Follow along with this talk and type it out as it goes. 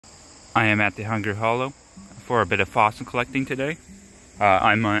I am at the Hungry Hollow for a bit of fossil collecting today.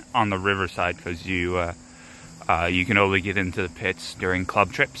 I'm on the riverside because you can only get into the pits during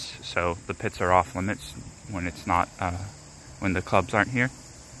club trips, so the pits are off limits when it's not when the clubs aren't here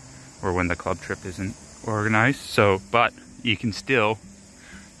or when the club trip isn't organized. So, but you can still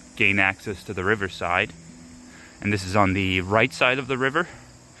gain access to the riverside, and this is on the right side of the river.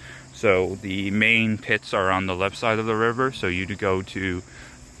 So the main pits are on the left side of the river. So you'd go to,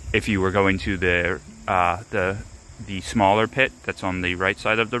 if you were going to the smaller pit that's on the right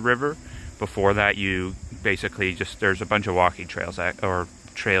side of the river. Before that, you basically just, there's a bunch of walking trails or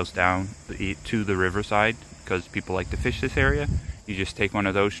trails down to the riverside because people like to fish this area. You just take one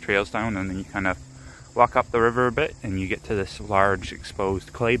of those trails down and then you kind of walk up the river a bit and you get to this large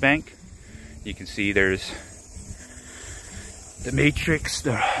exposed clay bank. You can see there's the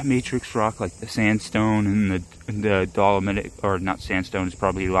matrix rock, like the sandstone and the dolomitic, or not sandstone, it's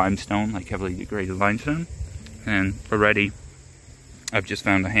probably limestone, like heavily degraded limestone. And already I've just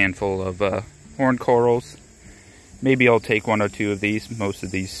found a handful of horned corals. Maybe I'll take one or two of these. Most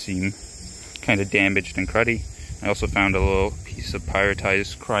of these seem kind of damaged and cruddy. I also found a little piece of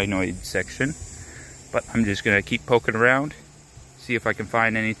pyritized crinoid section, but I'm just gonna keep poking around, see if I can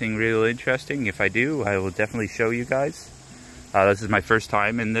find anything real interesting. If I do, I will definitely show you guys. This is my first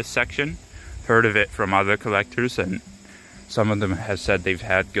time in this section. Heard of it from other collectors, and some of them have said they've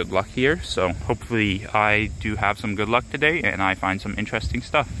had good luck here. So hopefully I do have some good luck today and I find some interesting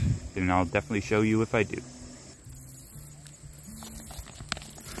stuff. And I'll definitely show you if I do.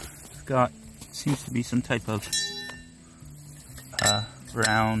 It's got, seems to be some type of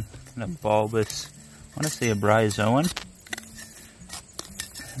brown, kind of bulbous, I want to say a bryozoan.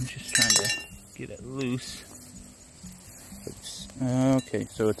 I'm just trying to get it loose. Okay,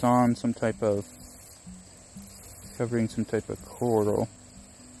 so it's on some type of, covering some type of coral.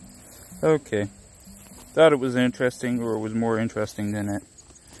 Okay, thought it was interesting, or it was more interesting than it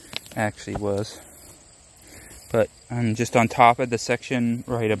actually was. But I'm just on top of the section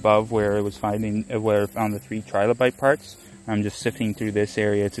right above where I was finding, where I found the 3 trilobite parts. I'm just sifting through this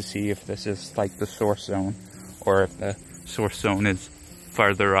area to see if this is like the source zone, or if the source zone is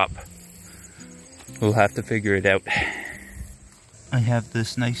farther up. We'll have to figure it out. I have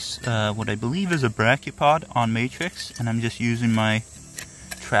this nice, what I believe is a brachiopod on matrix, and I'm just using my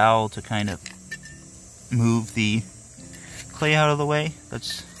trowel to kind of move the clay out of the way.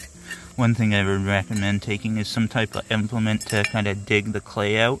 That's one thing I would recommend taking, is some type of implement to kind of dig the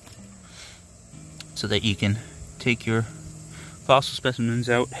clay out so that you can take your fossil specimens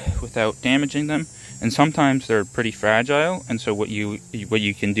out without damaging them. And sometimes they're pretty fragile, and so what you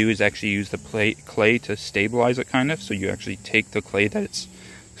can do is actually use the clay to stabilize it, kind of. So you actually take the clay that it's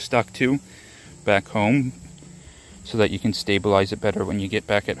stuck to back home so that you can stabilize it better when you get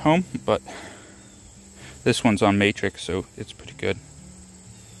back at home. But this one's on matrix, so it's pretty good.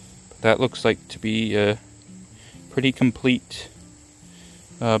 But that looks like to be a pretty complete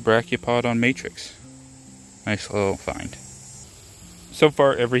brachiopod on matrix. Nice little find. So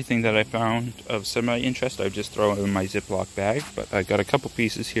far, everything that I found of semi-interest, I've just thrown in my Ziploc bag, but I got a couple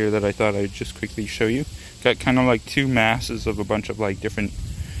pieces here that I thought I'd just quickly show you. Got kind of like 2 masses of a bunch of like different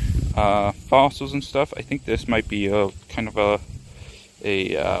fossils and stuff. I think this might be a kind of a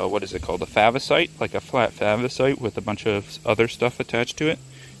what is it called? A favicite, like a flat favicite with a bunch of other stuff attached to it.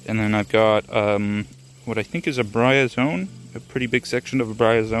 And then I've got what I think is a bryozoan, a pretty big section of a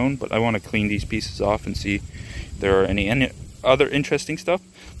bryozoan, but I want to clean these pieces off and see if there are any other interesting stuff.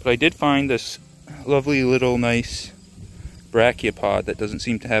 But I did find this lovely little nice brachiopod that doesn't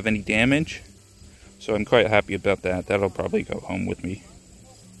seem to have any damage, so I'm quite happy about that. That'll probably go home with me.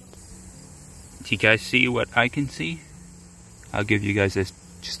 Do you guys see what I can see? I'll give you guys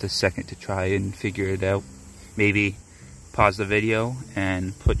just a second to try and figure it out. Maybe pause the video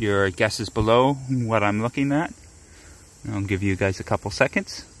and put your guesses below what I'm looking at. I'll give you guys a couple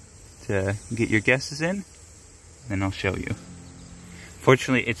seconds to get your guesses in, then I'll show you.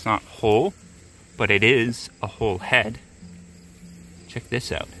 Fortunately, it's not whole, but it is a whole head. Check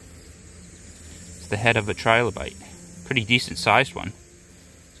this out. It's the head of a trilobite. Pretty decent sized one.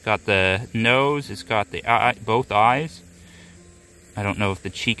 It's got the nose, it's got the both eyes. I don't know if the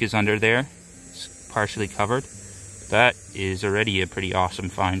cheek is under there. It's partially covered. That is already a pretty awesome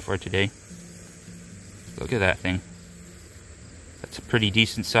find for today. Look at that thing. That's a pretty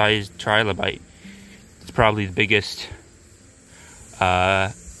decent sized trilobite. It's probably the biggest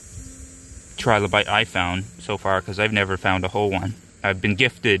trilobite I found so far, because I've never found a whole one. I've been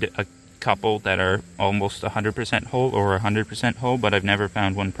gifted a couple that are almost 100% whole or 100% whole, but I've never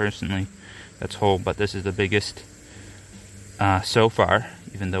found one personally that's whole. But this is the biggest so far.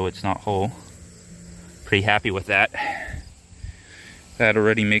 even though it's not whole. Pretty happy with that. That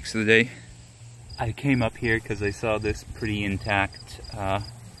already makes the day. I came up here because I saw this pretty intact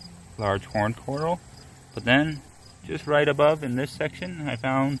large horned coral, but then just right above in this section I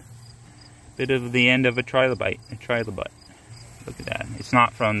found a bit of the end of a trilobite. Look at that. It's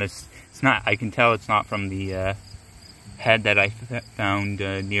not from this, it's not, I can tell it's not from the head that I found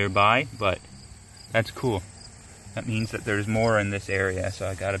nearby, but that's cool. That means that there's more in this area, so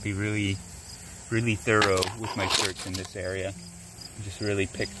I gotta be really thorough with my search in this area. Just really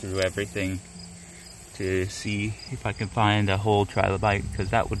pick through everything to see if I can find a whole trilobite, because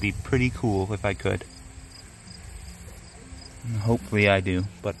that would be pretty cool if I could. And hopefully I do,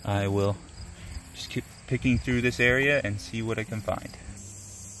 but I will just keep picking through this area and see what I can find.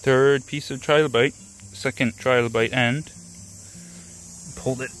 Third piece of trilobite, second trilobite end.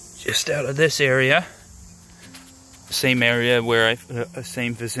 Pulled it just out of this area. Same area where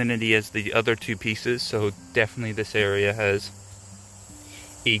same vicinity as the other two pieces, so definitely this area has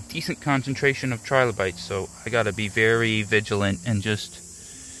a decent concentration of trilobites, so I gotta be very vigilant and just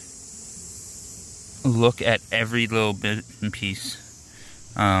look at every little bit and piece,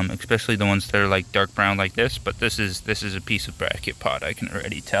 especially the ones that are like dark brown like this. But this is a piece of brachiopod, I can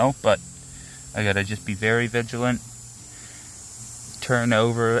already tell, but I gotta just be very vigilant, turn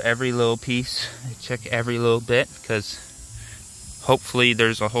over every little piece, check every little bit, because hopefully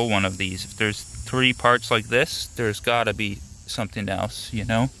there's a whole one of these. If there's 3 parts like this, there's gotta be something else, you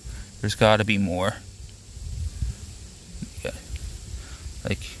know? There's gotta be more. Yeah.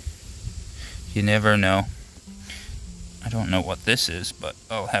 Like, you never know. I don't know what this is, but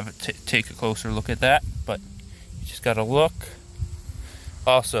I'll have it take a closer look at that. But you just gotta look.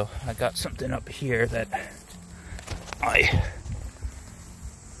 Also, I got something up here that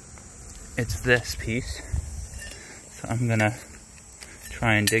it's this piece. So I'm gonna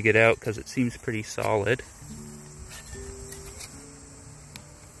try and dig it out because it seems pretty solid.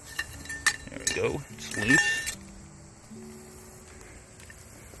 There we go, it's loose.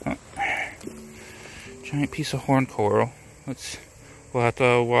 Oh. Giant piece of horn coral. We'll have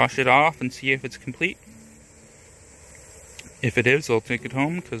to wash it off and see if it's complete. If it is, I'll take it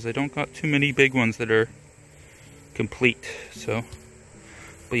home because I don't got too many big ones that are complete. So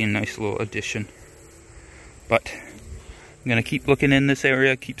it'll be a nice little addition. But I'm gonna keep looking in this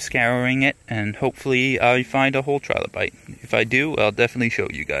area, keep scouring it, and hopefully I find a whole trilobite. If I do, I'll definitely show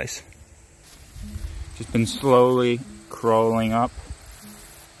you guys. Just been slowly crawling up.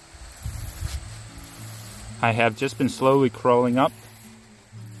 I have just been slowly crawling up,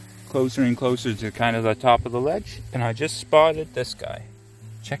 closer and closer to kind of the top of the ledge, and I just spotted this guy.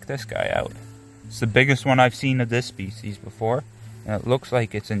 Check this guy out. It's the biggest one I've seen of this species before, and it looks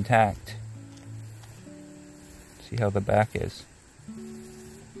like it's intact. See how the back is.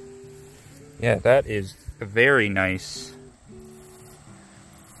 Yeah, that is a very nice,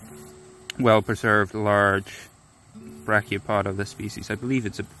 well-preserved, large brachiopod of this species. I believe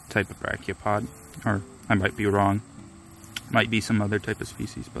it's a type of brachiopod, or I might be wrong. Might be some other type of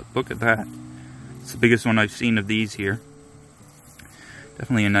species, but look at that. It's the biggest one I've seen of these here.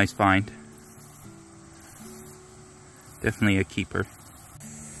 Definitely a nice find. Definitely a keeper.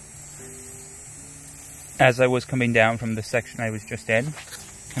 As I was coming down from the section I was just in,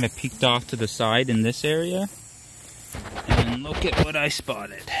 kind of peeked off to the side in this area, and look at what I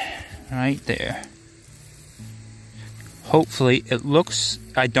spotted right there. Hopefully it looks,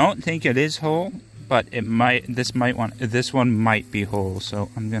 I don't think it is whole, but it might, this one might be whole, so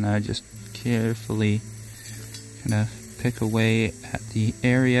I'm gonna just carefully kind of pick away at the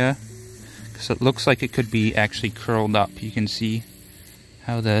area, because it looks like it could be actually curled up. You can see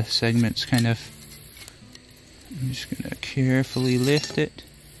how the segments kind of, I'm just gonna carefully lift it.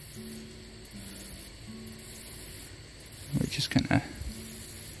 We're just gonna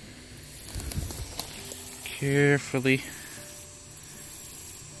carefully,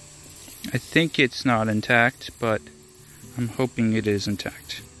 I think it's not intact, but I'm hoping it is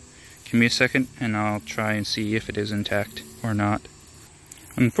intact. Give me a second and I'll try and see if it is intact or not.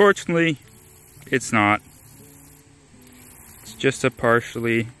 Unfortunately, it's not. It's just a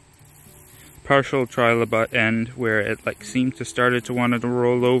partial trilobite end where it like seems to started to want to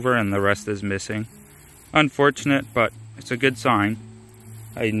roll over and the rest is missing. Unfortunate, but it's a good sign.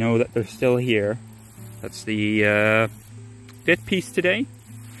 I know that they're still here. That's the 5th piece today.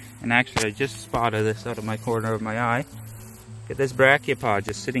 And actually, I just spotted this out of my corner of my eye. Get this brachiopod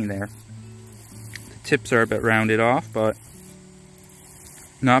just sitting there. The tips are a bit rounded off, but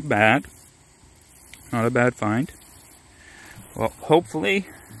not bad. Not a bad find. Well, hopefully,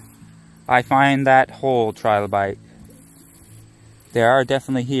 I find that whole trilobite. They are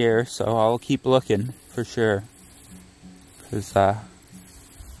definitely here, so I'll keep looking for sure. Because it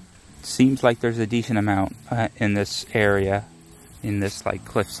seems like there's a decent amount in this area, in this like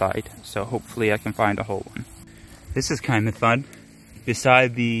cliffside. So hopefully I can find a whole one. This is kind of fun.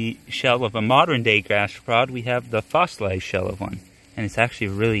 Beside the shell of a modern day gastropod, we have the fossilized shell of one. And it's actually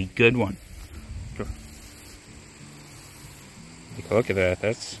a really good one. Take a look at that.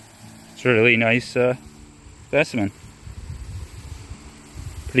 It's a really nice specimen.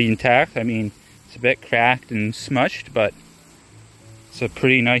 Pretty intact. I mean, it's a bit cracked and smushed, but it's a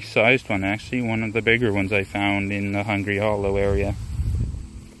pretty nice sized one actually. One of the bigger ones I found in the Hungry Hollow area.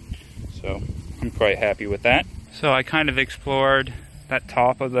 So I'm quite happy with that. So I kind of explored that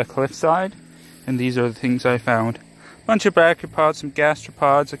top of the cliffside, and these are the things I found. A bunch of brachiopods, some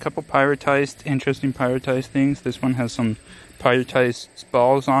gastropods, a couple pyritized, interesting pyritized things. This one has some pyritized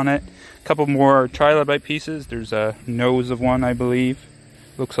balls on it. A couple more trilobite pieces. There's a nose of one, I believe.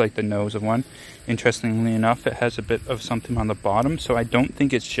 Looks like the nose of one. Interestingly enough, it has a bit of something on the bottom, so I don't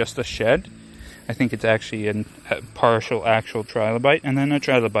think it's just a shed. I think it's actually a partial actual trilobite, and then a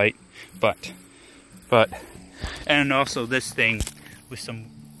trilobite butt. And also this thing with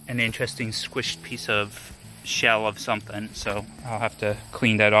an interesting squished piece of shell of something, so I'll have to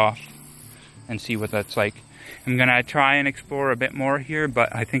clean that off and see what that's like. I'm gonna try and explore a bit more here,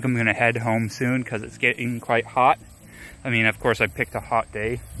 but I think I'm gonna head home soon because it's getting quite hot. I mean, of course I picked a hot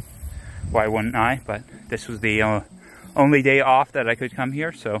day, why wouldn't I? But this was the only day off that I could come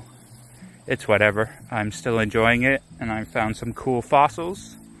here, so it's whatever. I'm still enjoying it, and I found some cool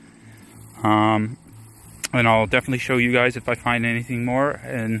fossils. And I'll definitely show you guys if I find anything more,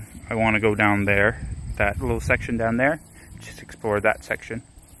 and I want to go down there, that little section down there, just explore that section.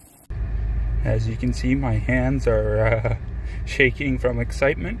 As you can see, my hands are shaking from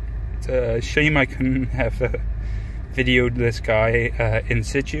excitement. It's a shame I couldn't have videoed this guy in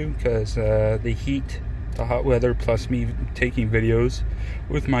situ, because the heat, the hot weather, plus me taking videos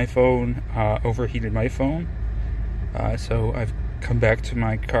with my phone overheated my phone. So I've come back to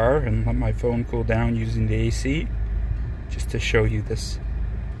my car and let my phone cool down using the AC just to show you this.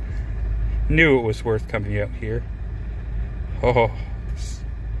 Knew it was worth coming out here. Oh,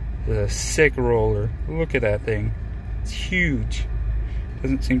 the sick roller. Look at that thing. It's huge.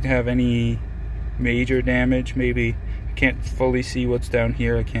 Doesn't seem to have any major damage. Maybe I can't fully see what's down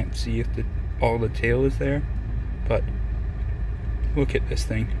here. I can't see if all the tail is there, but look at this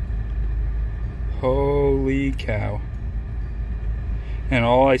thing. Holy cow. And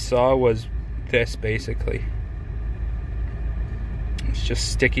all I saw was this, basically. It's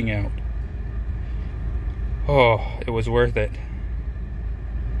just sticking out. Oh, it was worth it.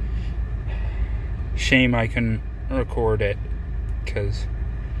 Shame I couldn't record it, because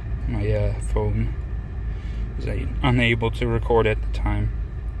my phone was unable to record at the time.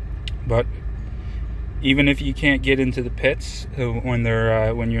 But even if you can't get into the pits when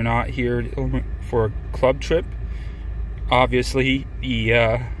you're not here for a club trip, obviously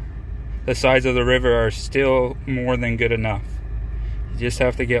the sides of the river are still more than good enough. You just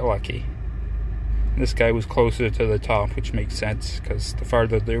have to get lucky. This guy was closer to the top, which makes sense, because the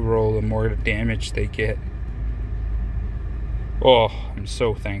farther they roll, the more damage they get. Oh, I'm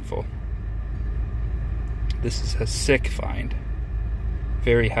so thankful. This is a sick find.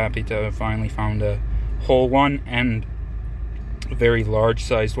 Very happy to have finally found a whole one, and a very large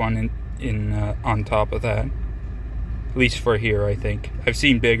sized one on top of that. At least for here, I think. I've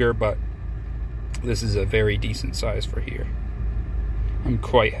seen bigger, but this is a very decent size for here. I'm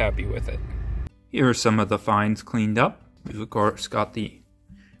quite happy with it. Here are some of the finds cleaned up. We've of course got the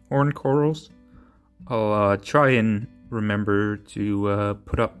horn corals. I'll try and remember to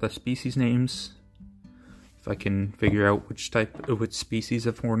put up the species names if I can figure out which species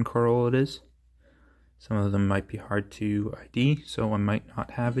of horn coral it is. Some of them might be hard to ID, so I might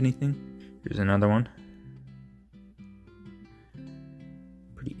not have anything. Here's another one.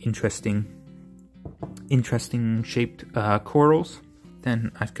 Pretty interesting shaped corals.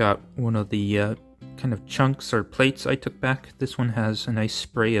 Then I've got one of the kind of chunks or plates I took back. This one has a nice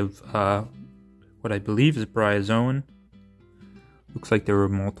spray of what I believe is bryozoan. Looks like there were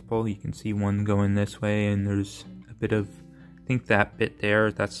multiple. You can see one going this way, and there's a bit of, I think that bit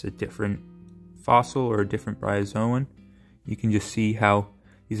there, that's a different fossil or a different bryozoan. You can just see how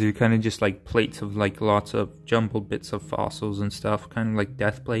these are kind of just like plates of like lots of jumbled bits of fossils and stuff, kind of like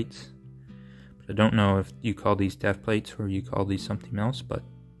death plates. I don't know if you call these death plates or you call these something else, but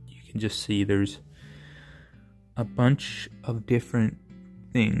you can just see there's a bunch of different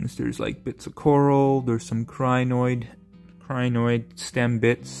things. There's like bits of coral, there's some crinoid stem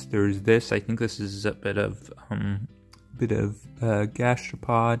bits, there's this, I think this is a bit of bit of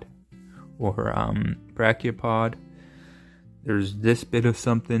gastropod or brachiopod. There's this bit of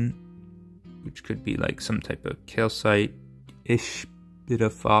something, which could be like some type of calcite-ish bit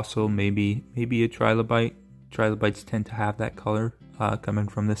of fossil, maybe a trilobite. Trilobites tend to have that color coming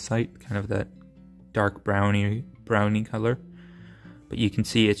from this site, kind of that dark browny color. But you can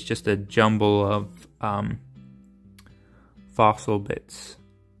see it's just a jumble of fossil bits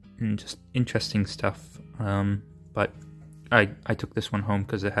and just interesting stuff. But I took this one home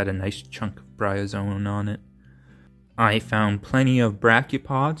because it had a nice chunk of bryozoan on it. I found plenty of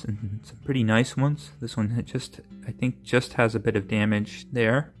brachiopods and some pretty nice ones. This one I think just has a bit of damage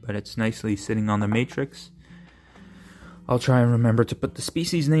there, but it's nicely sitting on the matrix. I'll try and remember to put the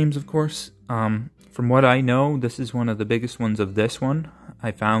species names, of course. From what I know, this is one of the biggest ones of this one.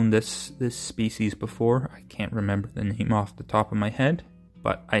 I found this species before. I can't remember the name off the top of my head,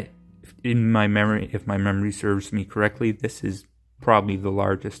 but if my memory serves me correctly, this is probably the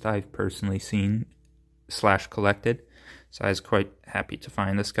largest I've personally seen / collected. So I was quite happy to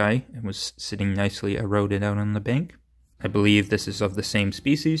find this guy. It was sitting nicely eroded out on the bank. I believe this is of the same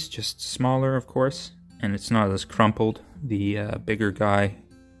species, just smaller, of course, and it's not as crumpled. The bigger guy,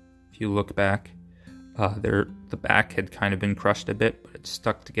 if you look back, the back had kind of been crushed a bit, but it's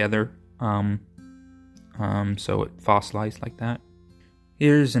stuck together, so it fossilized like that.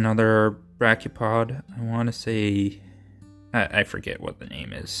 Here's another brachiopod. I want to say, I forget what the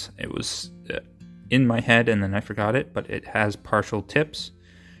name is. It was in my head and then I forgot it, but it has partial tips.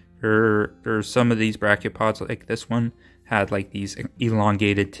 There's some of these brachiopods, like this one, had like these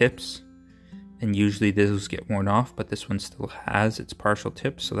elongated tips, and usually those get worn off, but this one still has its partial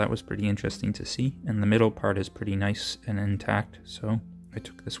tips, so that was pretty interesting to see. And the middle part is pretty nice and intact, so I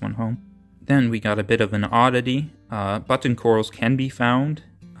took this one home. Then we got a bit of an oddity. Button corals can be found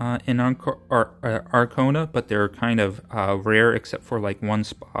in Arkona, but they're kind of rare except for like one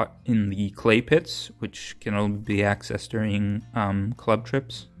spot in the clay pits, which can only be accessed during club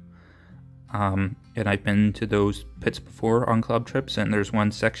trips. And I've been to those pits before on club trips, and there's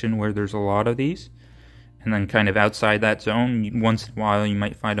one section where there's a lot of these. And then kind of outside that zone, once in a while you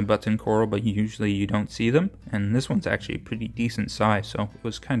might find a button coral, but usually you don't see them. And this one's actually a pretty decent size, so it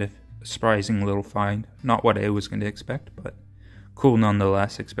was kind of a surprising little find. Not what I was going to expect, but cool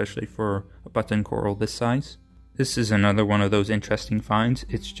nonetheless, especially for a button coral this size. This is another one of those interesting finds.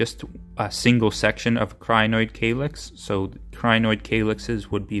 It's just a single section of crinoid calyx. So crinoid calyxes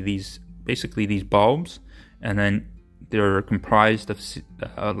would be basically these bulbs, and then they're comprised of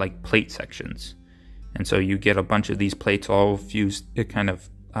like plate sections. And so you get a bunch of these plates all fused, kind of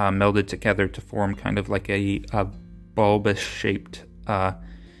melded together to form kind of like a bulbous shaped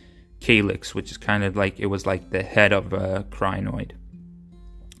calyx, which is kind of like, it was like the head of a crinoid.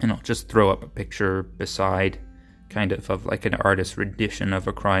 And I'll just throw up a picture beside, kind of like an artist's rendition of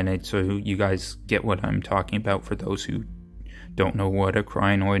a crinoid, so you guys get what I'm talking about for those who don't know what a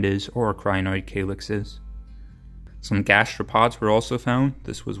crinoid is or a crinoid calyx is. Some gastropods were also found.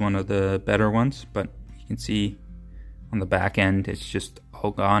 This was one of the better ones, but you can see on the back end it's just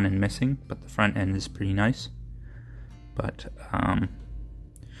all gone and missing, but the front end is pretty nice. But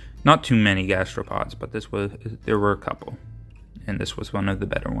not too many gastropods, but there were a couple, and this was one of the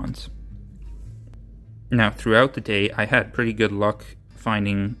better ones. Now, throughout the day, I had pretty good luck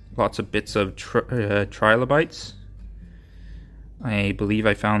finding lots of bits of trilobites. I believe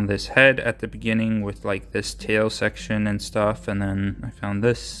I found this head at the beginning with like this tail section and stuff, and then I found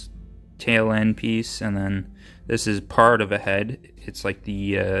this tail end piece, and then this is part of a head. It's like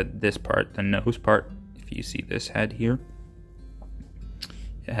this part, the nose part. If you see this head here,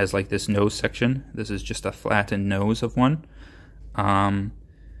 it has like this nose section. This is just a flattened nose of one.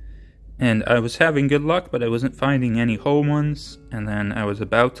 And I was having good luck, but I wasn't finding any whole ones. And then I was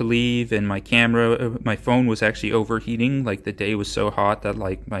about to leave, and my phone was actually overheating. Like, the day was so hot that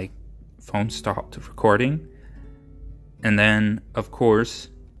like my phone stopped recording. And then, of course,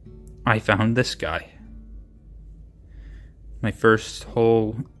 I found this guy. My first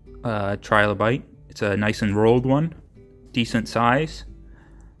whole trilobite. It's a nice and rolled one, decent size.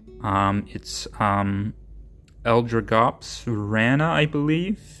 It's Eldragops rana, I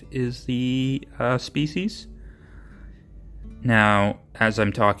believe, is the species. Now, as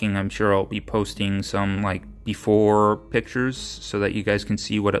I'm talking, I'm sure I'll be posting some like before pictures so that you guys can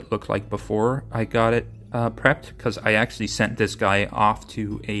see what it looked like before I got it prepped, because I actually sent this guy off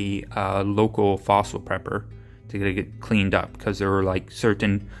to a local fossil prepper to get it cleaned up, because there were like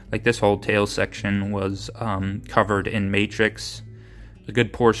certain, like this whole tail section was covered in matrix. A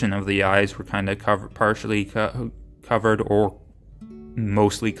good portion of the eyes were kind of partially covered or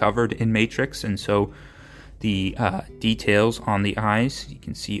mostly covered in matrix, and so the details on the eyes. You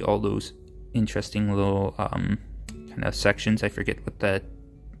can see all those interesting little kind of sections. I forget what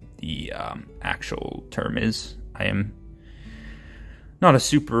the actual term is. I am not a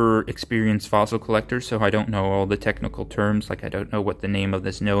super experienced fossil collector, so I don't know all the technical terms. Like, I don't know what the name of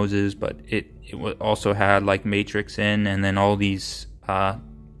this nose is, but it also had like matrix in, and then all these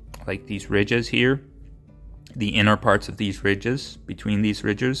like these ridges here. The inner parts of these ridges, between these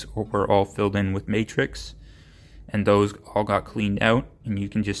ridges, were all filled in with matrix, and those all got cleaned out, and you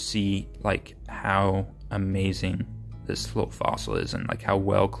can just see like how amazing this little fossil is, and like how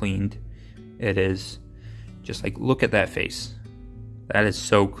well cleaned it is. Just like, look at that face. That is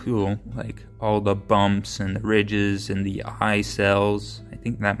so cool. Like all the bumps and the ridges and the eye cells, I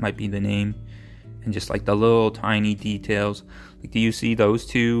think that might be the name, and just like the little tiny details. Like, do you see those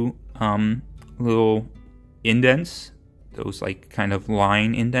two little indents, those like kind of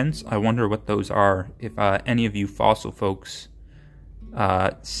line indents? I wonder what those are. If any of you fossil folks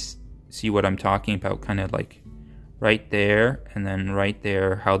see what I'm talking about, kind of like right there and then right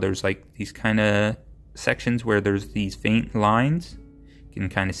there, how there's like these kind of sections where there's these faint lines. You can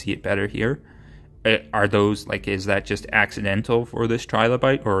kind of see it better here. Are those like, is that just accidental for this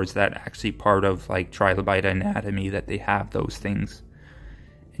trilobite, or is that actually part of like trilobite anatomy that they have those things?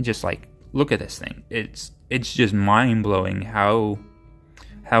 And just like, look at this thing. It's just mind-blowing how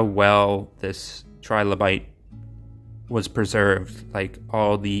well this trilobite was preserved. Like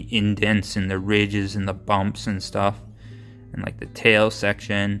all the indents and the ridges and the bumps and stuff, and like the tail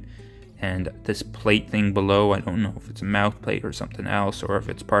section, and this plate thing below. I don't know if it's a mouth plate or something else, or if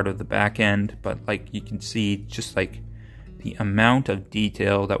it's part of the back end, but like you can see just like the amount of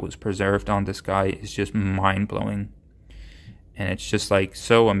detail that was preserved on this guy is just mind-blowing. And it's just like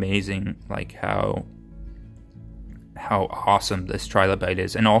so amazing, like how awesome this trilobite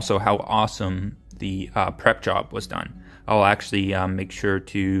is, and also how awesome the prep job was done. I'll actually make sure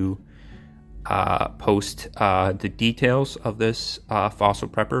to post the details of this fossil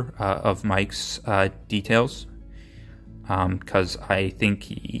prepper, of Mike's details, because I think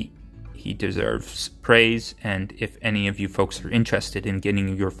he deserves praise. And if any of you folks are interested in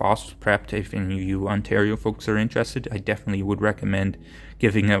getting your fossils prepped, if any of you Ontario folks are interested, I definitely would recommend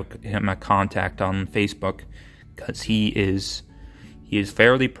giving him a contact on Facebook, because he is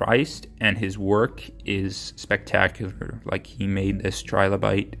fairly priced and his work is spectacular. Like, he made this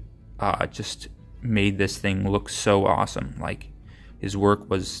trilobite, just made this thing look so awesome. Like, his work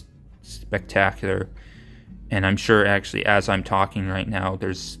was spectacular. And I'm sure actually as I'm talking right now,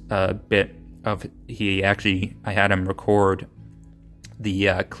 there's a bit of, I had him record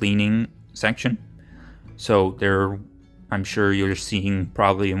the cleaning section. So I'm sure you're seeing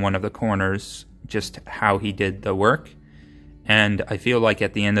probably in one of the corners just how he did the work. And I feel like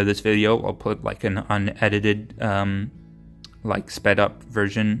at the end of this video, I'll put like an unedited, like sped up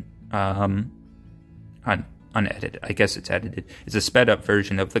version, unedited, I guess it's edited. It's a sped up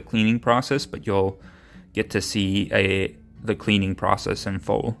version of the cleaning process, but you'll get to see the cleaning process in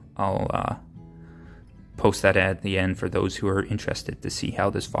full. I'll post that at the end for those who are interested to see how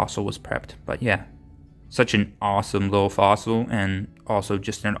this fossil was prepped. But yeah, such an awesome little fossil, and also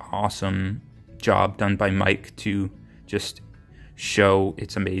just an awesome job done by Mike to just show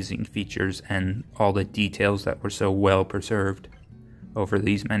its amazing features and all the details that were so well preserved over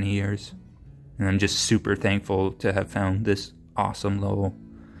these many years. And I'm just super thankful to have found this awesome little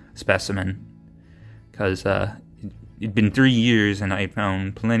specimen, because it'd been 3 years and I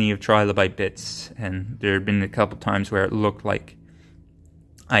found plenty of trilobite bits, and there had been a couple times where it looked like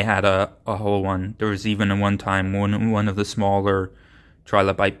I had a whole one. There was even one time one of the smaller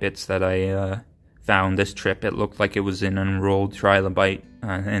trilobite bits that I found this trip, it looked like it was an unrolled trilobite,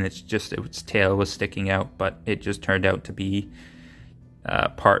 and its tail was sticking out, but it just turned out to be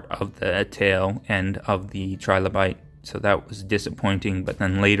part of the tail end of the trilobite. So that was disappointing, but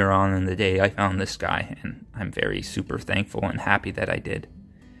then later on in the day I found this guy, and I'm very super thankful and happy that I did.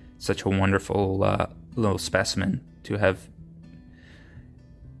 Such a wonderful little specimen to have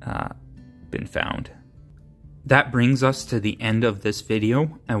been found. That brings us to the end of this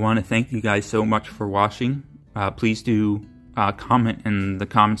video. I want to thank you guys so much for watching. Please do comment in the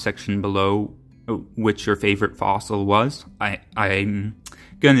comment section below which your favorite fossil was. I'm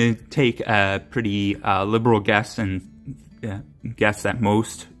going to take a pretty liberal guess and guess that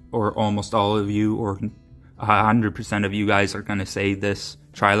most or almost all of you, or 100% of you guys, are going to say this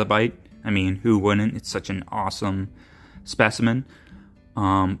trilobite. I mean, who wouldn't? It's such an awesome specimen.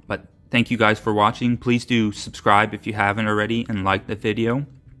 But thank you guys for watching. Please do subscribe if you haven't already, and like the video.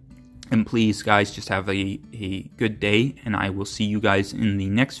 And please, guys, just have a good day, and I will see you guys in the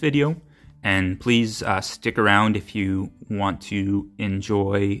next video. And please stick around if you want to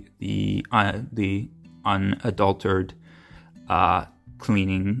enjoy the unadulterated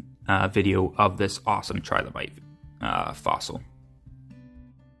cleaning video of this awesome Trilobite fossil.